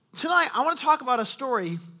Tonight, I want to talk about a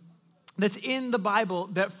story that's in the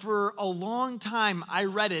Bible that for a long time I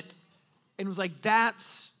read it and was like,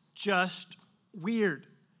 that's just weird.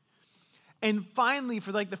 And finally,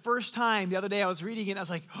 for like the first time the other day I was reading it and I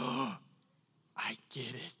was like, oh, I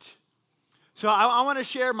get it. So I want to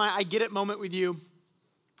share my I get it moment with you.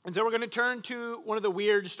 And so we're going to turn to one of the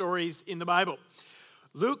weird stories in the Bible.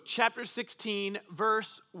 Luke chapter 16,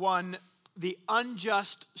 verse 1, the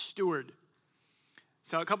unjust steward.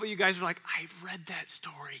 So a couple of you guys are like, I've read that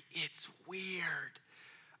story. It's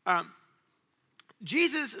weird.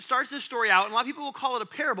 Jesus starts this story out, and a lot of people will call it a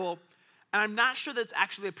parable, and I'm not sure that it's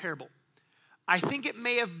actually a parable. I think it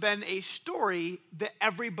may have been a story that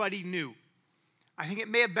everybody knew. I think it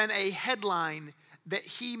may have been a headline that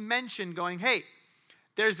he mentioned going, hey,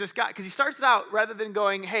 there's this guy, because he starts it out rather than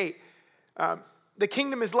going, hey, the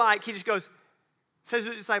kingdom is like, he just goes, says to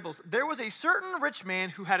his disciples, there was a certain rich man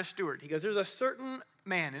who had a steward. He goes, there's a certain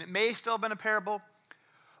man, and it may still have been a parable,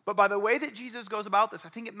 but by the way that Jesus goes about this, I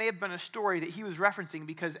think it may have been a story that he was referencing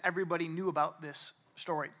because everybody knew about this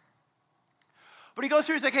story. But he goes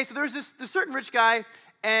through, he's like, hey, so there's this certain rich guy,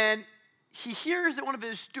 and he hears that one of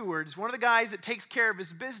his stewards, one of the guys that takes care of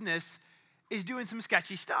his business, is doing some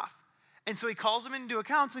sketchy stuff. And so he calls him into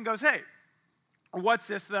accounts and goes, hey, what's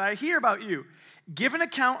this that I hear about you? Give an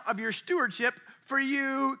account of your stewardship, for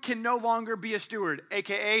you can no longer be a steward,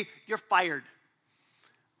 a.k.a. you're fired.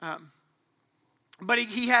 But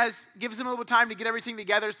he gives him a little time to get everything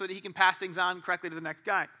together so that he can pass things on correctly to the next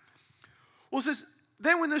guy. Well, it says,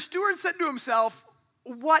 then when the steward said to himself,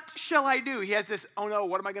 what shall I do? He has this, oh no,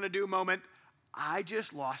 what am I going to do moment. I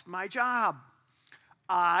just lost my job.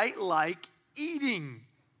 I like eating.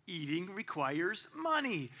 Eating requires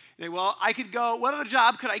money. Well, I could go, what other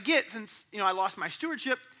job could I get since, I lost my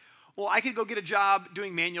stewardship? Well, I could go get a job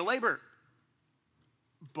doing manual labor.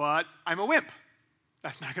 But I'm a wimp.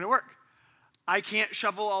 That's not going to work. I can't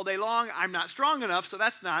shovel all day long. I'm not strong enough, so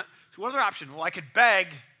that's not. So what other option? Well, I could beg,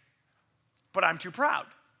 but I'm too proud.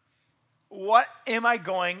 What am I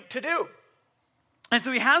going to do? And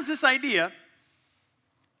so he has this idea.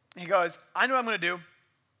 He goes, I know what I'm going to do.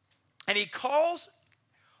 And he calls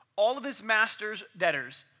all of his master's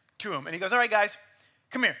debtors to him. And he goes, all right, guys,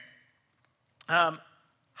 come here.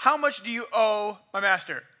 How much do you owe my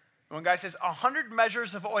master? And one guy says, 100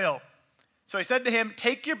 measures of oil. So he said to him,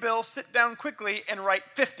 take your bill, sit down quickly, and write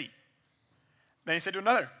 50. Then he said to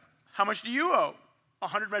another, how much do you owe?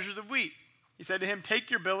 100 measures of wheat. He said to him,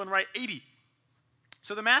 take your bill and write 80.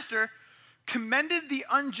 So the master commended the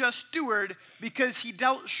unjust steward because he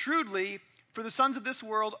dealt shrewdly, for the sons of this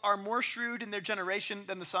world are more shrewd in their generation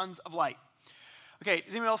than the sons of light. Okay,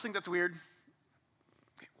 does anyone else think that's weird?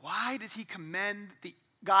 Okay, why does he commend the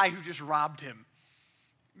guy who just robbed him?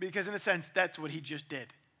 Because in a sense, that's what he just did.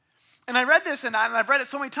 And I read this, and I've read it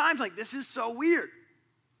so many times, like, this is so weird.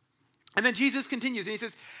 And then Jesus continues, and he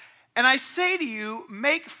says, and I say to you,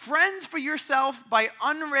 make friends for yourself by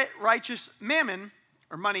unrighteous mammon,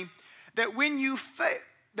 or money, that when you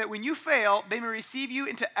fail, they may receive you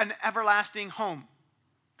into an everlasting home.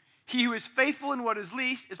 He who is faithful in what is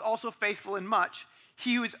least is also faithful in much.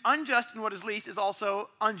 He who is unjust in what is least is also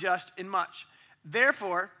unjust in much.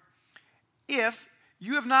 Therefore, if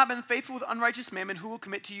you have not been faithful with unrighteous mammon, who will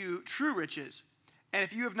commit to you true riches? And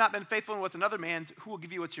if you have not been faithful in what's another man's, who will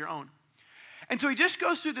give you what's your own? And so he just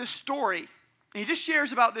goes through this story, and he just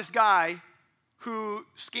shares about this guy who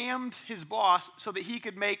scammed his boss so that he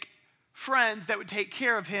could make friends that would take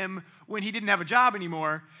care of him when he didn't have a job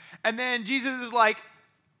anymore. And then Jesus is like,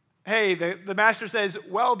 hey, the master says,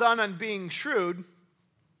 well done on being shrewd.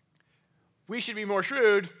 We should be more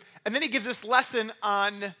shrewd. And then he gives this lesson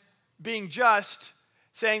on being just,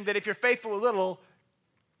 saying that if you're faithful with little,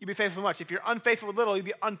 you'll be faithful with much. If you're unfaithful with little, you'll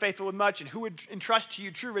be unfaithful with much. And who would entrust to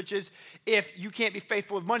you true riches if you can't be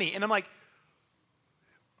faithful with money? And I'm like,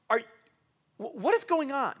 what is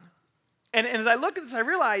going on? And as I look at this, I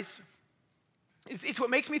realize it's what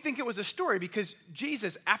makes me think it was a story, because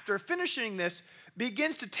Jesus, after finishing this,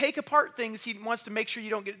 begins to take apart things. He wants to make sure you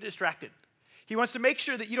don't get distracted. He wants to make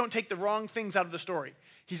sure that you don't take the wrong things out of the story.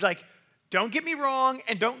 He's like, don't get me wrong,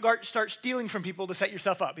 and don't start stealing from people to set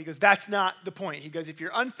yourself up, because that's not the point. He goes, if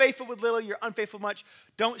you're unfaithful with little, you're unfaithful with much,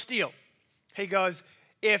 don't steal. He goes,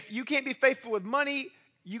 if you can't be faithful with money,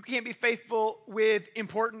 you can't be faithful with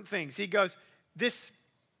important things. He goes, that's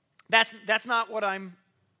not what I'm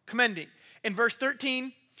commending. In verse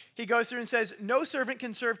 13, he goes through and says, no servant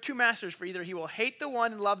can serve two masters, for either he will hate the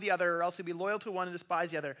one and love the other, or else he'll be loyal to one and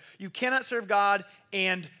despise the other. You cannot serve God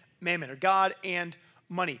and mammon, or God and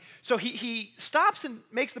money. So he stops and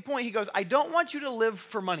makes the point. He goes, I don't want you to live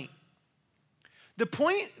for money. The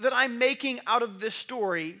point that I'm making out of this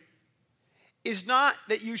story is not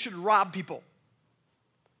that you should rob people.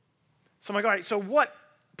 So I'm like, all right, so what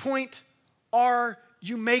point are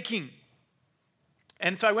you making?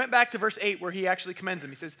 And so I went back to verse 8 where he actually commends him.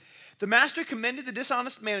 He says, the master commended the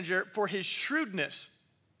dishonest manager for his shrewdness.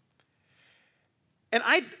 And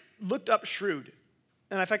I looked up shrewd.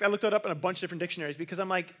 And in fact, I looked it up in a bunch of different dictionaries because I'm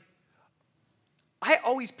like, I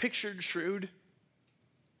always pictured shrewd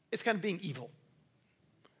as kind of being evil.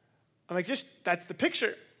 I'm like, that's the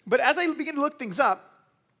picture. But as I begin to look things up,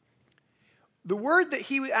 the word that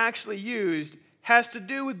he actually used has to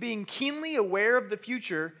do with being keenly aware of the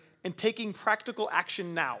future and taking practical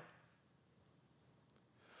action now.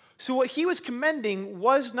 So what he was commending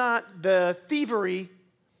was not the thievery. In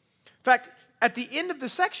fact, at the end of the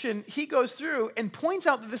section, he goes through and points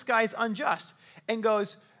out that this guy is unjust and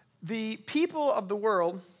goes, the people of the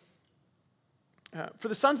world, for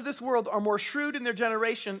the sons of this world are more shrewd in their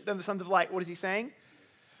generation than the sons of light. What is he saying?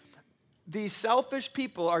 These selfish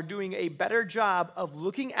people are doing a better job of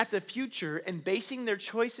looking at the future and basing their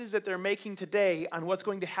choices that they're making today on what's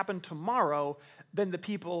going to happen tomorrow than the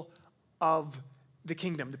people of the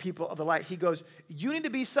kingdom, the people of the light. He goes, you need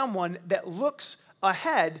to be someone that looks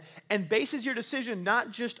ahead and bases your decision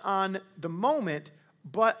not just on the moment,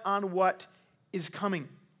 but on what is coming.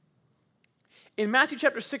 In Matthew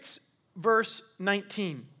chapter 6, verse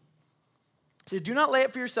 19, it says, do not lay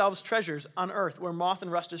up for yourselves treasures on earth where moth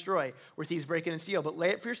and rust destroy, where thieves break in and steal, but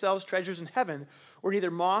lay up for yourselves treasures in heaven where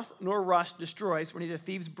neither moth nor rust destroys, where neither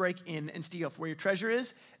thieves break in and steal. For where your treasure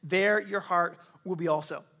is, there your heart will be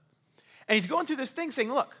also. And he's going through this thing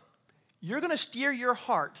saying, look, you're going to steer your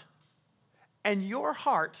heart, and your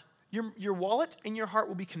heart, your wallet and your heart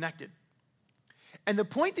will be connected. And the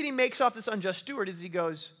point that he makes off this unjust steward is he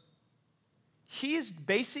goes, he is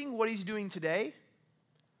basing what he's doing today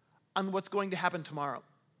on what's going to happen tomorrow.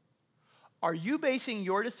 Are you basing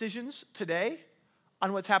your decisions today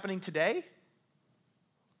on what's happening today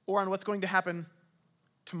or on what's going to happen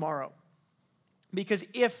tomorrow? Because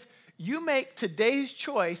if you make today's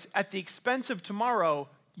choice at the expense of tomorrow,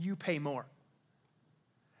 you pay more.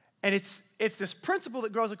 And it's this principle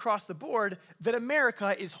that goes across the board that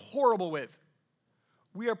America is horrible with.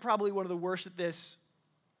 We are probably one of the worst at this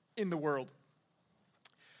in the world.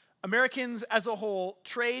 Americans as a whole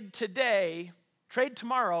trade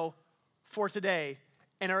tomorrow for today,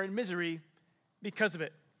 and are in misery because of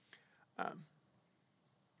it.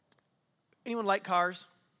 Anyone like cars?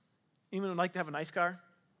 Anyone like to have a nice car?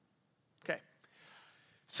 Okay.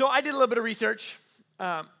 So I did a little bit of research.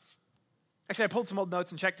 Actually, I pulled some old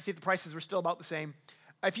notes and checked to see if the prices were still about the same.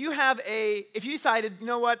 If you decided, you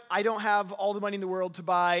know what, I don't have all the money in the world to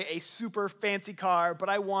buy a super fancy car, but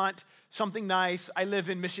I want something nice. I live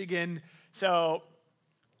in Michigan, so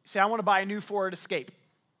say I want to buy a new Ford Escape.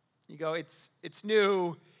 You go, it's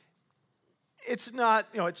new. It's not,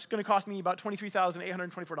 it's going to cost me about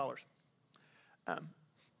 $23,824. I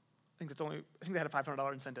think they had a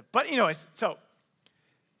 $500 incentive. But anyways, so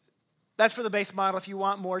that's for the base model. If you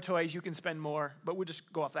want more toys, you can spend more, but we'll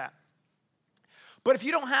just go off that. But if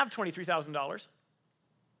you don't have $23,000,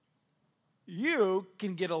 you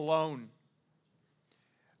can get a loan.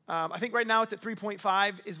 I think right now it's at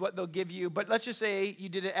 3.5 is what they'll give you, but let's just say you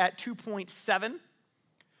did it at 2.7. You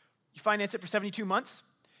finance it for 72 months.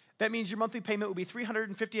 That means your monthly payment will be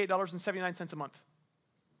 $358.79 a month.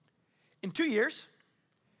 In 2 years,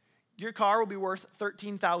 your car will be worth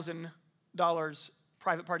 $13,000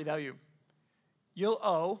 private party value. You'll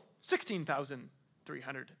owe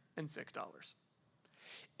 $16,306.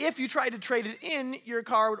 If you tried to trade it in, your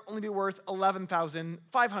car would only be worth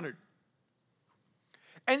 $11,500.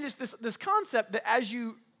 And this concept that as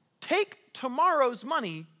you take tomorrow's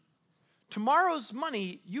money,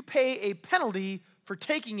 you pay a penalty for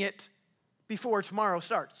taking it before tomorrow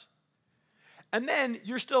starts. And then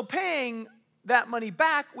you're still paying that money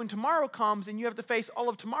back when tomorrow comes and you have to face all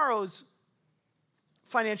of tomorrow's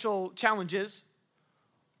financial challenges.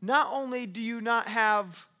 Not only do you not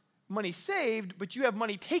have money saved, but you have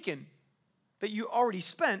money taken that you already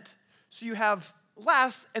spent, so you have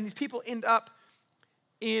less, and these people end up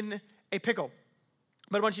in a pickle.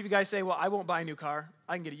 But a bunch of you guys say, well, I won't buy a new car.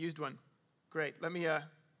 I can get a used one. Great. Let me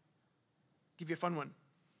give you a fun one.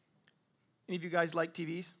 Any of you guys like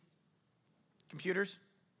TVs? Computers?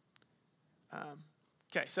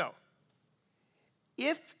 Okay, so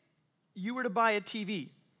if you were to buy a TV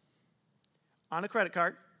on a credit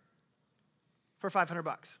card for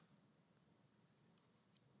 $500,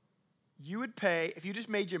 you would pay, if you just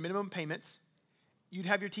made your minimum payments, you'd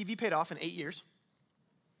have your TV paid off in 8 years,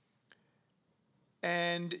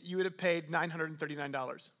 and you would have paid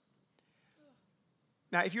 $939.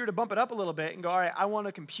 Now, if you were to bump it up a little bit and go, all right, I want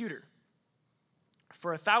a computer.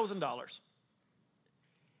 for $1,000.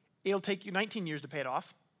 It'll take you 19 years to pay it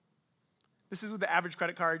off. This is with the average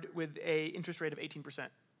credit card with a interest rate of 18%.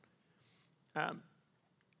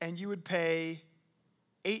 And you would pay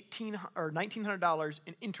 $1,900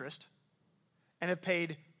 in interest and have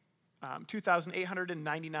paid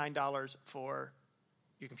 $2,899 for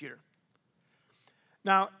your computer.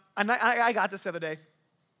 Now, I got this the other day.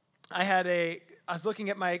 I was looking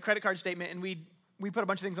at my credit card statement, and we put a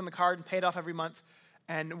bunch of things on the card and paid off every month.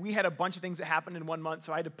 And we had a bunch of things that happened in 1 month,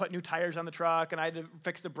 so I had to put new tires on the truck, and I had to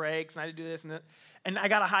fix the brakes, and I had to do this and that. And I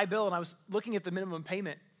got a high bill, and I was looking at the minimum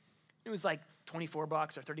payment. It was like $24 or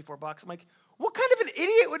 $34. I'm like, what kind of an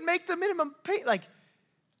idiot would make the minimum pay? Like,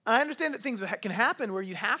 I understand that things can happen where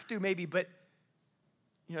you have to maybe, but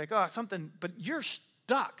you're like, oh, something, but you're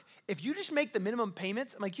stuck. If you just make the minimum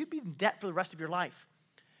payments, I'm like, you'd be in debt for the rest of your life.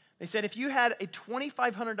 They said if you had a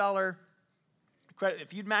 $2,500 credit,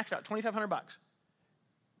 if you'd maxed out $2,500,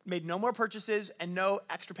 made no more purchases and no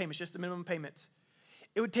extra payments, just the minimum payments,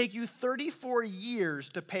 it would take you 34 years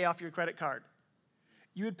to pay off your credit card.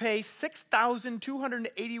 You would pay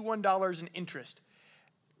 $6,281 in interest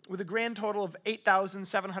with a grand total of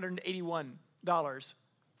 $8,781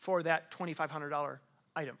 for that $2,500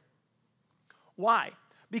 item. Why?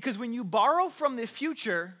 Because when you borrow from the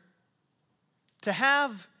future to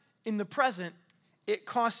have in the present, it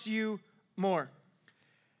costs you more.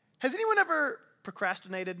 Has anyone ever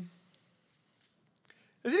procrastinated?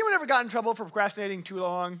 Has anyone ever gotten in trouble for procrastinating too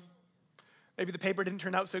long? Maybe the paper didn't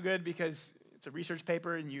turn out so good because it's a research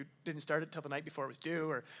paper and you didn't start it till the night before it was due,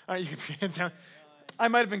 or you can hands down. I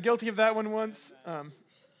might have been guilty of that one once.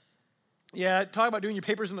 Talk about doing your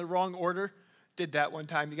papers in the wrong order. Did that one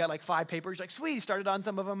time. You got like 5 papers. You're like, sweet, started on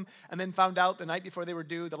some of them, and then found out the night before they were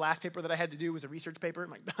due, the last paper that I had to do was a research paper.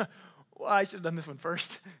 I'm like, well, I should have done this one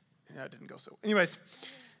first. Yeah, it didn't go so. Anyways,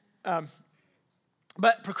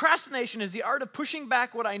 but procrastination is the art of pushing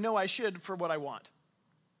back what I know I should for what I want.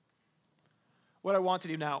 What I want to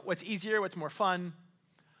do now. What's easier, what's more fun.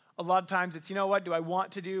 A lot of times it's, you know what, do I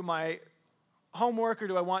want to do my homework, or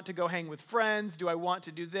do I want to go hang with friends? Do I want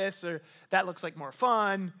to do this, or that looks like more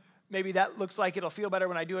fun? Maybe that looks like it'll feel better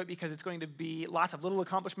when I do it because it's going to be lots of little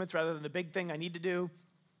accomplishments rather than the big thing I need to do.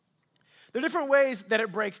 There are different ways that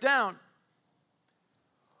it breaks down.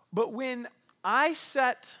 But when I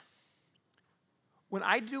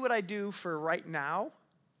do what I do for right now,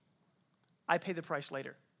 I pay the price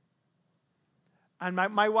later. And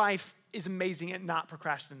my wife is amazing at not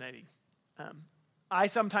procrastinating. I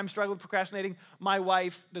sometimes struggle with procrastinating. My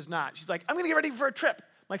wife does not. She's like, I'm going to get ready for a trip.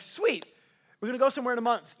 I'm like, sweet. We're going to go somewhere in a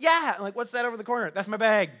month. Yeah. I'm like, what's that over the corner? That's my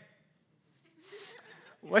bag.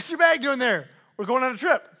 What's your bag doing there? We're going on a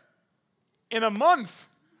trip. In a month.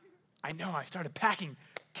 I know. I started packing.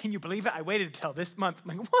 Can you believe it? I waited until this month.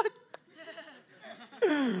 I'm like, what?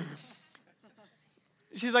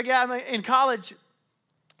 She's like, yeah. I'm like, in college,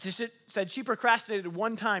 she said she procrastinated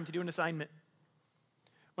one time to do an assignment.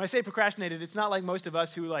 When I say procrastinated, it's not like most of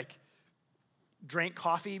us who like drank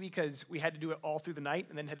coffee because we had to do it all through the night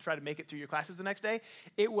and then had to try to make it through your classes the next day.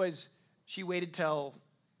 It was, she waited till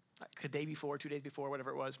like the day before, 2 days before, whatever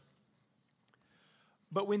it was.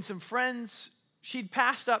 But when some friends, she'd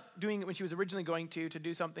passed up doing it when she was originally going to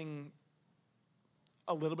do something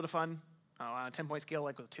a little bit of fun, on a 10-point scale,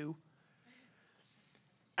 like with a 2.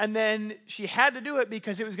 And then she had to do it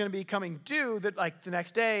because it was going to be coming due that like the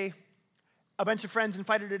next day. A bunch of friends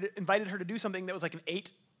invited her to do something that was like an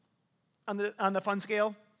 8 on the fun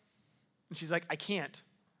scale. And she's like, I can't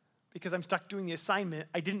because I'm stuck doing the assignment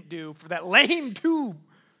I didn't do for that lame 2.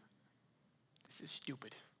 This is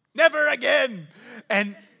stupid. Never again.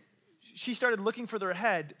 And she started looking further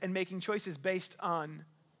ahead and making choices based on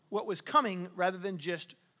what was coming rather than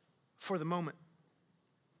just for the moment.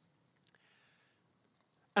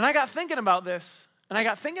 And I got thinking about this, and I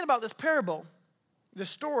got thinking about this parable, the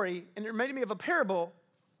story, and it reminded me of a parable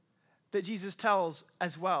that Jesus tells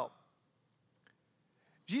as well.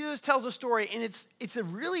 Jesus tells a story, and it's a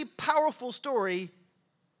really powerful story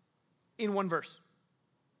in one verse.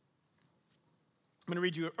 I'm going to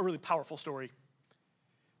read you a really powerful story.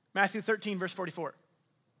 Matthew 13, verse 44.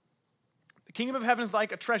 The kingdom of heaven is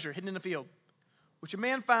like a treasure hidden in a field, which a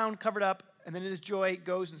man found covered up, and then in his joy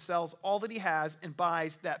goes and sells all that he has and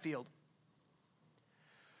buys that field.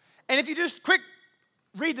 And if you just quick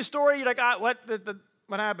read the story, you're like, what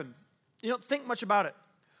happened? You don't think much about it.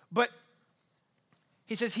 But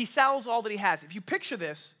he says he sells all that he has. If you picture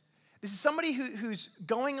this is somebody who's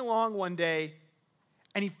going along one day,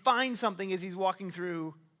 and he finds something as he's walking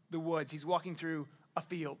through the woods. He's walking through a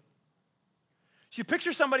field. So you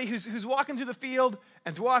picture somebody who's walking through the field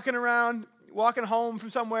and is walking around, walking home from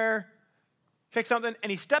somewhere, kick something, and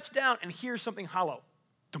he steps down and hears something hollow.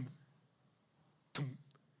 Dum, dum.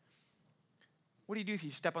 What do you do if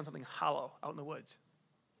you step on something hollow out in the woods?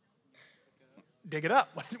 Dig it up.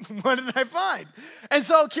 What did I find? And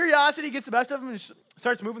so curiosity gets the best of him and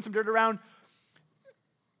starts moving some dirt around.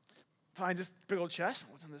 Finds this big old chest.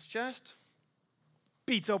 What's in this chest?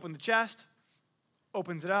 Beats open the chest.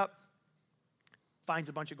 Opens it up. Finds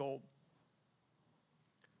a bunch of gold.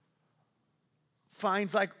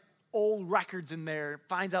 Finds like old records in there.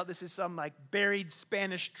 Finds out this is some like buried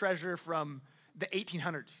Spanish treasure from the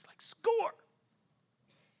 1800s. He's like, score!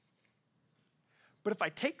 But if I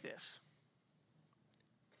take this,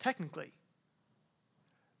 technically,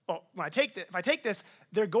 if I take this,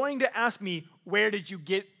 they're going to ask me, where did you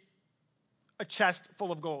get a chest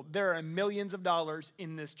full of gold? There are millions of dollars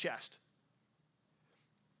in this chest.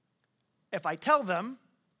 If I tell them,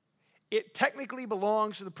 it technically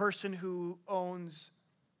belongs to the person who owns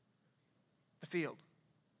the field.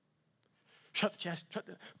 Shut the chest,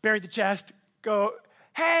 bury the chest, go,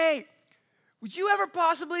 hey, would you ever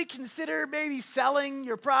possibly consider maybe selling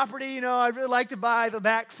your property? I'd really like to buy the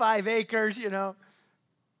back 5 acres, I don't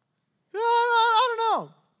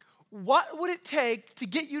know. What would it take to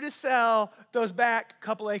get you to sell those back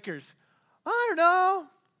couple acres? I don't know.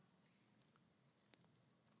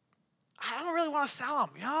 I don't really want to sell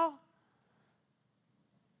them,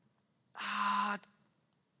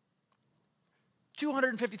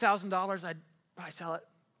 $250,000, I'd probably sell it.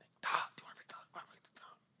 $250,000.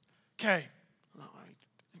 Okay.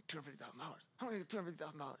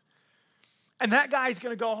 $250,000. And that guy's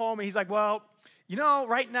going to go home and he's like, well,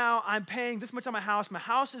 right now I'm paying this much on my house. My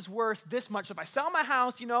house is worth this much. So if I sell my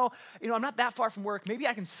house, I'm not that far from work. Maybe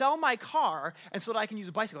I can sell my car and so that I can use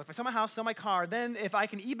a bicycle. If I sell my house, sell my car, then if I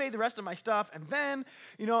can eBay the rest of my stuff, and then,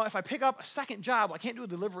 if I pick up a second job, well, I can't do a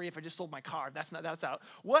delivery if I just sold my car. That's out.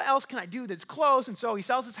 What else can I do that's close? And so he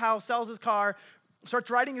sells his house, sells his car,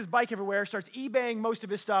 starts riding his bike everywhere, starts eBaying most of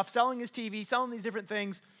his stuff, selling his TV, selling these different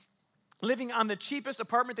things, living on the cheapest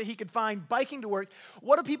apartment that he could find, biking to work.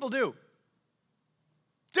 What do people do?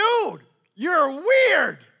 Dude, you're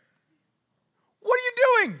weird. What are you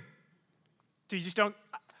doing? Do you just don't,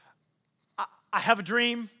 I have a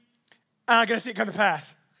dream, and I gotta see it come to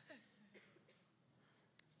pass.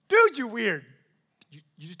 Dude, you're weird. You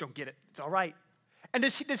just don't get it. It's all right. And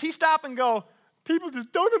does he stop and go, people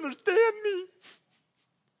just don't understand me?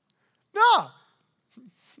 No. He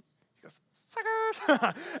goes,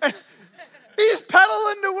 suckers. And he's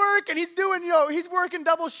pedaling to work, and he's doing, he's working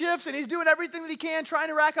double shifts, and he's doing everything that he can, trying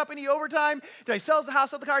to rack up any overtime. He sells the house,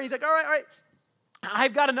 sells the car, and he's like, all right.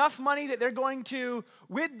 I've got enough money that they're going to,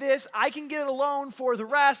 with this, I can get a loan for the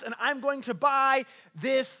rest, and I'm going to buy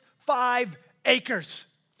this 5 acres.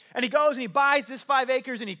 And he goes and he buys this 5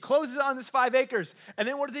 acres, and he closes on this 5 acres. And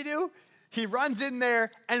then what does he do? He runs in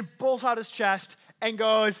there and pulls out his chest and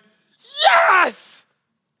goes, yes!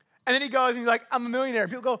 And then he goes and he's like, I'm a millionaire.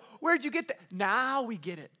 People go, where'd you get that? Now we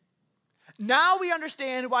get it. Now we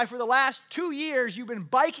understand why for the last 2 years you've been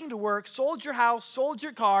biking to work, sold your house, sold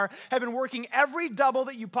your car, have been working every double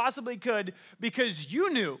that you possibly could because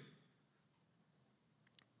you knew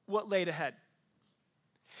what laid ahead.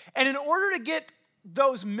 And in order to get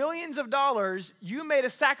those millions of dollars, you made a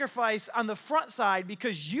sacrifice on the front side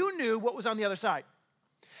because you knew what was on the other side.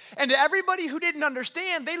 And to everybody who didn't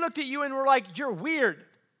understand, they looked at you and were like, you're weird.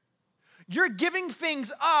 You're giving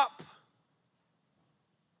things up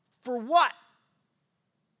for what?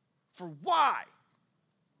 For why?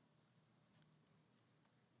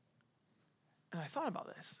 And I thought about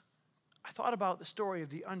this. I thought about the story of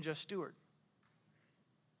the unjust steward.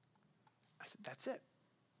 I said, that's it.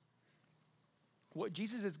 What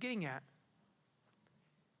Jesus is getting at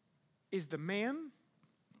is the man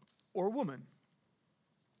or woman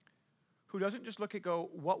who doesn't just look at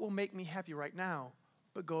what will make me happy right now,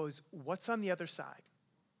 but goes, what's on the other side?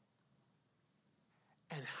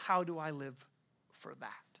 And how do I live for that?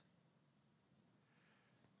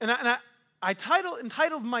 And I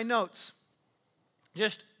entitled my notes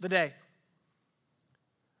just the day.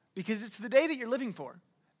 Because it's the day that you're living for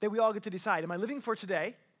that we all get to decide. Am I living for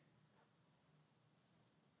today?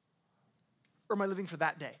 Or am I living for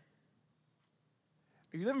that day?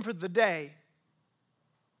 Are you living for the day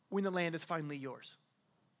when the land is finally yours?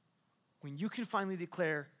 When you can finally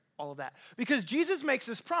declare all of that. Because Jesus makes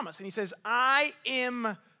this promise, and he says, I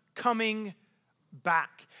am coming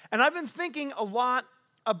back. And I've been thinking a lot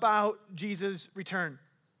about Jesus' return.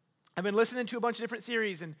 I've been listening to a bunch of different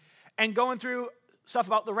series and going through stuff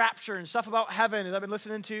about the rapture and stuff about heaven. And I've been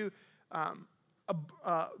listening to,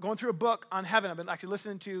 going through a book on heaven. I've been actually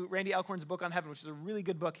listening to Randy Alcorn's book on heaven, which is a really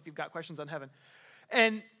good book if you've got questions on heaven.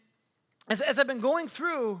 And as I've been going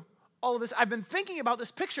through all of this, I've been thinking about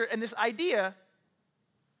this picture and this idea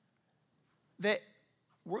that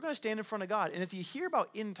we're going to stand in front of God. And as you hear about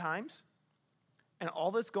end times and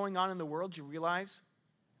all that's going on in the world, you realize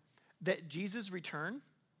that Jesus' return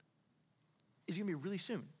is going to be really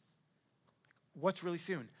soon. What's really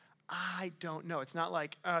soon? I don't know. It's not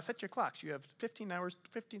like, set your clocks. You have 15 hours,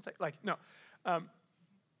 15 seconds. Like, no.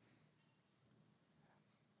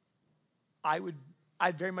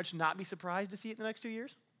 I'd very much not be surprised to see it in the next 2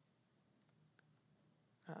 years.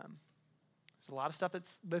 There's a lot of stuff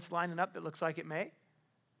that's lining up that looks like it might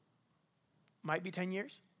be 10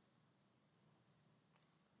 years.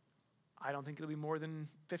 I don't think it'll be more than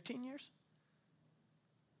 15 years.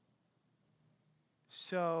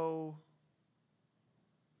 So,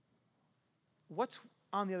 what's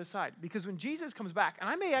on the other side? Because when Jesus comes back, and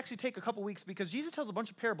I may actually take a couple weeks because Jesus tells a bunch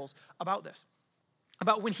of parables about this,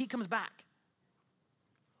 about when he comes back,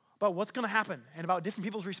 about what's going to happen, and about different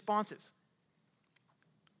people's responses.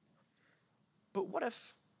 But what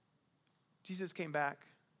if Jesus came back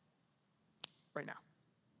right now?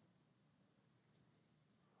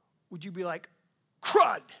 Would you be like,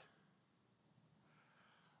 crud?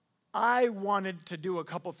 I wanted to do a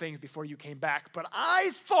couple things before you came back, but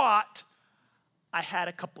I thought I had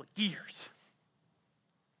a couple of years.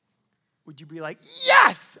 Would you be like,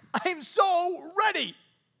 yes, I'm so ready?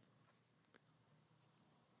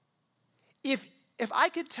 If I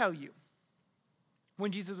could tell you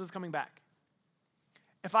when Jesus was coming back,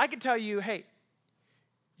 if I could tell you, hey,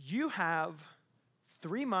 you have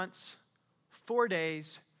 3 months, 4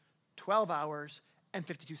 days, 12 hours, and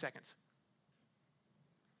 52 seconds,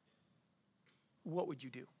 what would you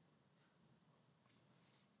do?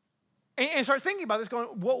 And start thinking about this, going,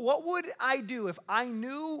 what would I do if I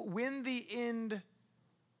knew when the end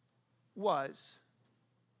was,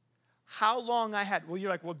 how long I had? Well, you're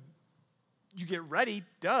like, well, you get ready,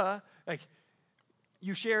 duh. Like,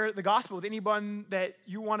 you share the gospel with anyone that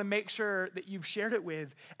you want to make sure that you've shared it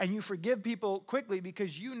with, and you forgive people quickly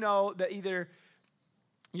because you know that either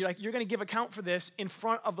you're going to give account for this in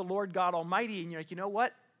front of the Lord God Almighty, and you're like, you know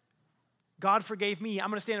what? God forgave me. I'm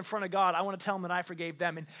going to stand in front of God. I want to tell him that I forgave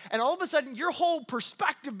them. And all of a sudden, your whole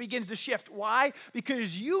perspective begins to shift. Why?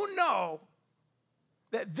 Because you know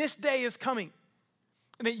that this day is coming.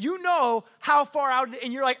 And that you know how far out,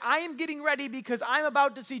 and you're like, I am getting ready because I'm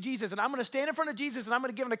about to see Jesus, and I'm going to stand in front of Jesus, and I'm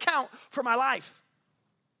going to give an account for my life.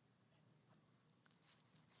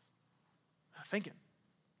 I'm thinking.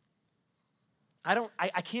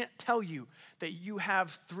 I can't tell you that you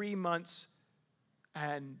have 3 months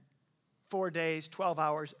and 4 days, 12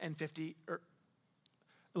 hours, and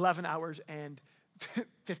 11 hours and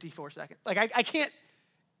 54 seconds. Like, I can't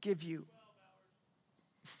give you.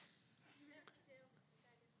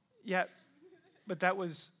 Yeah, but that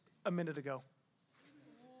was a minute ago.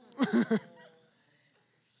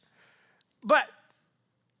 But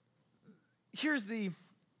here's the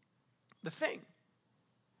thing.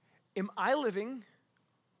 Am I living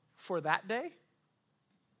for that day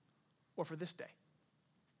or for this day?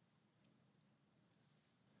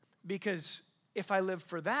 Because if I live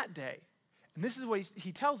for that day, and this is what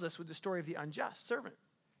he tells us with the story of the unjust servant.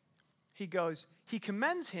 He goes, he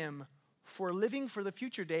commends him for living for the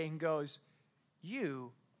future day and goes,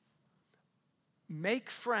 you make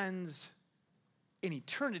friends in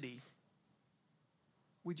eternity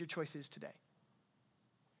with your choices today.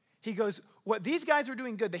 He goes, what these guys were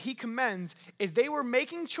doing good that he commends is they were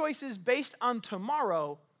making choices based on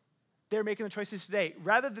tomorrow. They're making the choices today.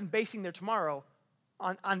 Rather than basing their tomorrow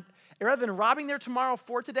on rather than robbing their tomorrow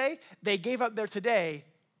for today, they gave up their today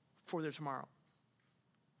for their tomorrow.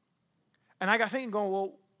 And I got thinking going,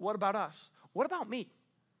 well, what about us? What about me?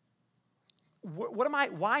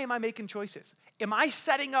 Why am I making choices? Am I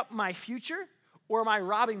setting up my future or am I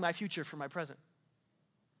robbing my future for my present?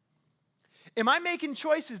 Am I making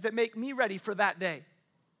choices that make me ready for that day?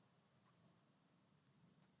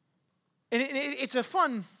 And it's a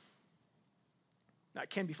fun, it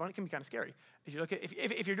can be fun, it can be kind of scary. If you look at,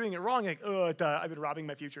 if you're doing it wrong, you're like, I've been robbing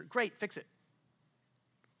my future. Great, fix it.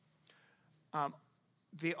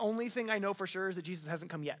 The only thing I know for sure is that Jesus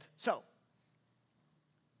hasn't come yet. So,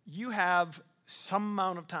 you have some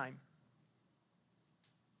amount of time.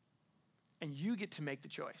 And you get to make the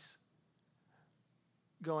choice.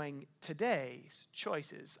 Going, today's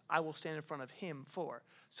choices, I will stand in front of him for.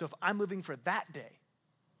 So if I'm living for that day,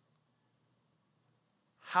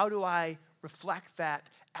 how do I reflect that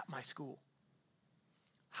at my school?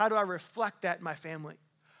 How do I reflect that in my family?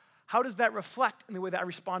 How does that reflect in the way that I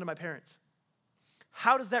respond to my parents?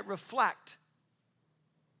 How does that reflect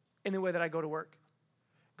in the way that I go to work?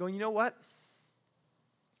 Going, you know what?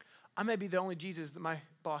 I may be the only Jesus that my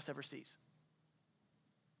boss ever sees.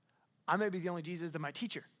 I may be the only Jesus that my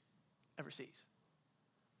teacher ever sees.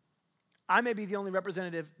 I may be the only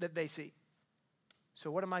representative that they see. So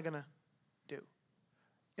what am I going to do?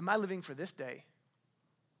 Am I living for this day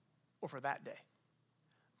or for that day?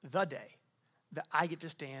 The day that I get to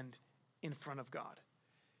stand in front of God.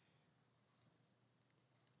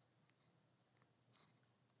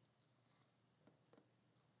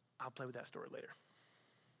 I'll play with that story later.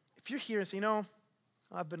 If you're here and say,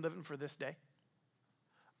 I've been living for this day.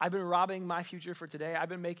 I've been robbing my future for today. I've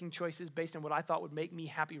been making choices based on what I thought would make me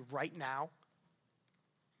happy right now.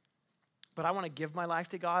 But I want to give my life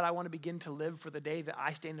to God. I want to begin to live for the day that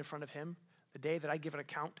I stand in front of him, the day that I give an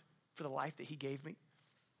account for the life that he gave me.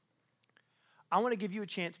 I want to give you a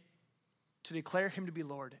chance to declare him to be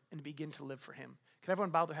Lord and to begin to live for him. Can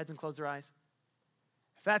everyone bow their heads and close their eyes?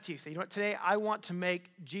 If that's you, say, today I want to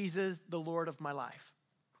make Jesus the Lord of my life.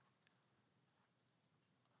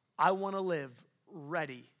 I want to live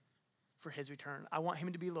ready for his return. I want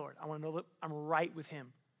him to be Lord. I want to know that I'm right with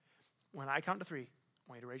him. When I count to 3, I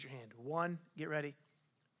want you to raise your hand. 1, get ready.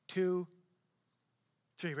 2,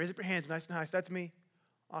 3, raise up your hands nice and high. So that's me.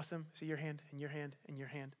 Awesome. See your hand and your hand and your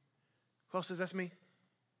hand. Who else says that's me?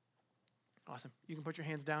 Awesome. You can put your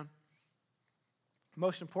hands down.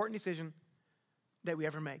 Most important decision that we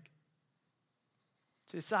ever make.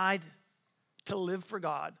 To decide to live for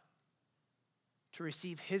God, to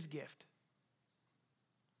receive his gift.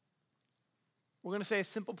 We're going to say a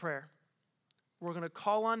simple prayer. We're going to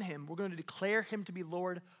call on him. We're going to declare him to be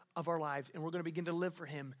Lord of our lives, and we're going to begin to live for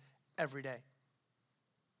him every day.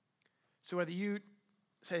 So whether you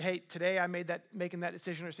say, hey, today I making that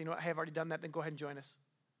decision, or say, I have already done that, then go ahead and join us.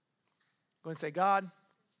 Go ahead and say, God,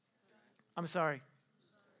 I'm sorry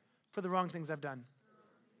for the wrong things I've done.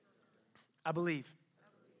 I believe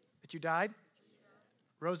that you died,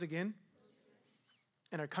 rose again,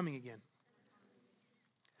 and are coming again.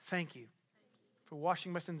 Thank you for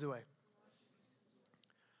washing my sins away.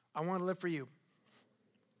 I want to live for you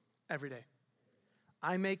every day.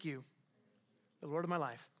 I make you the Lord of my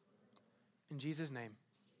life. In Jesus' name,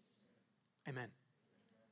 amen.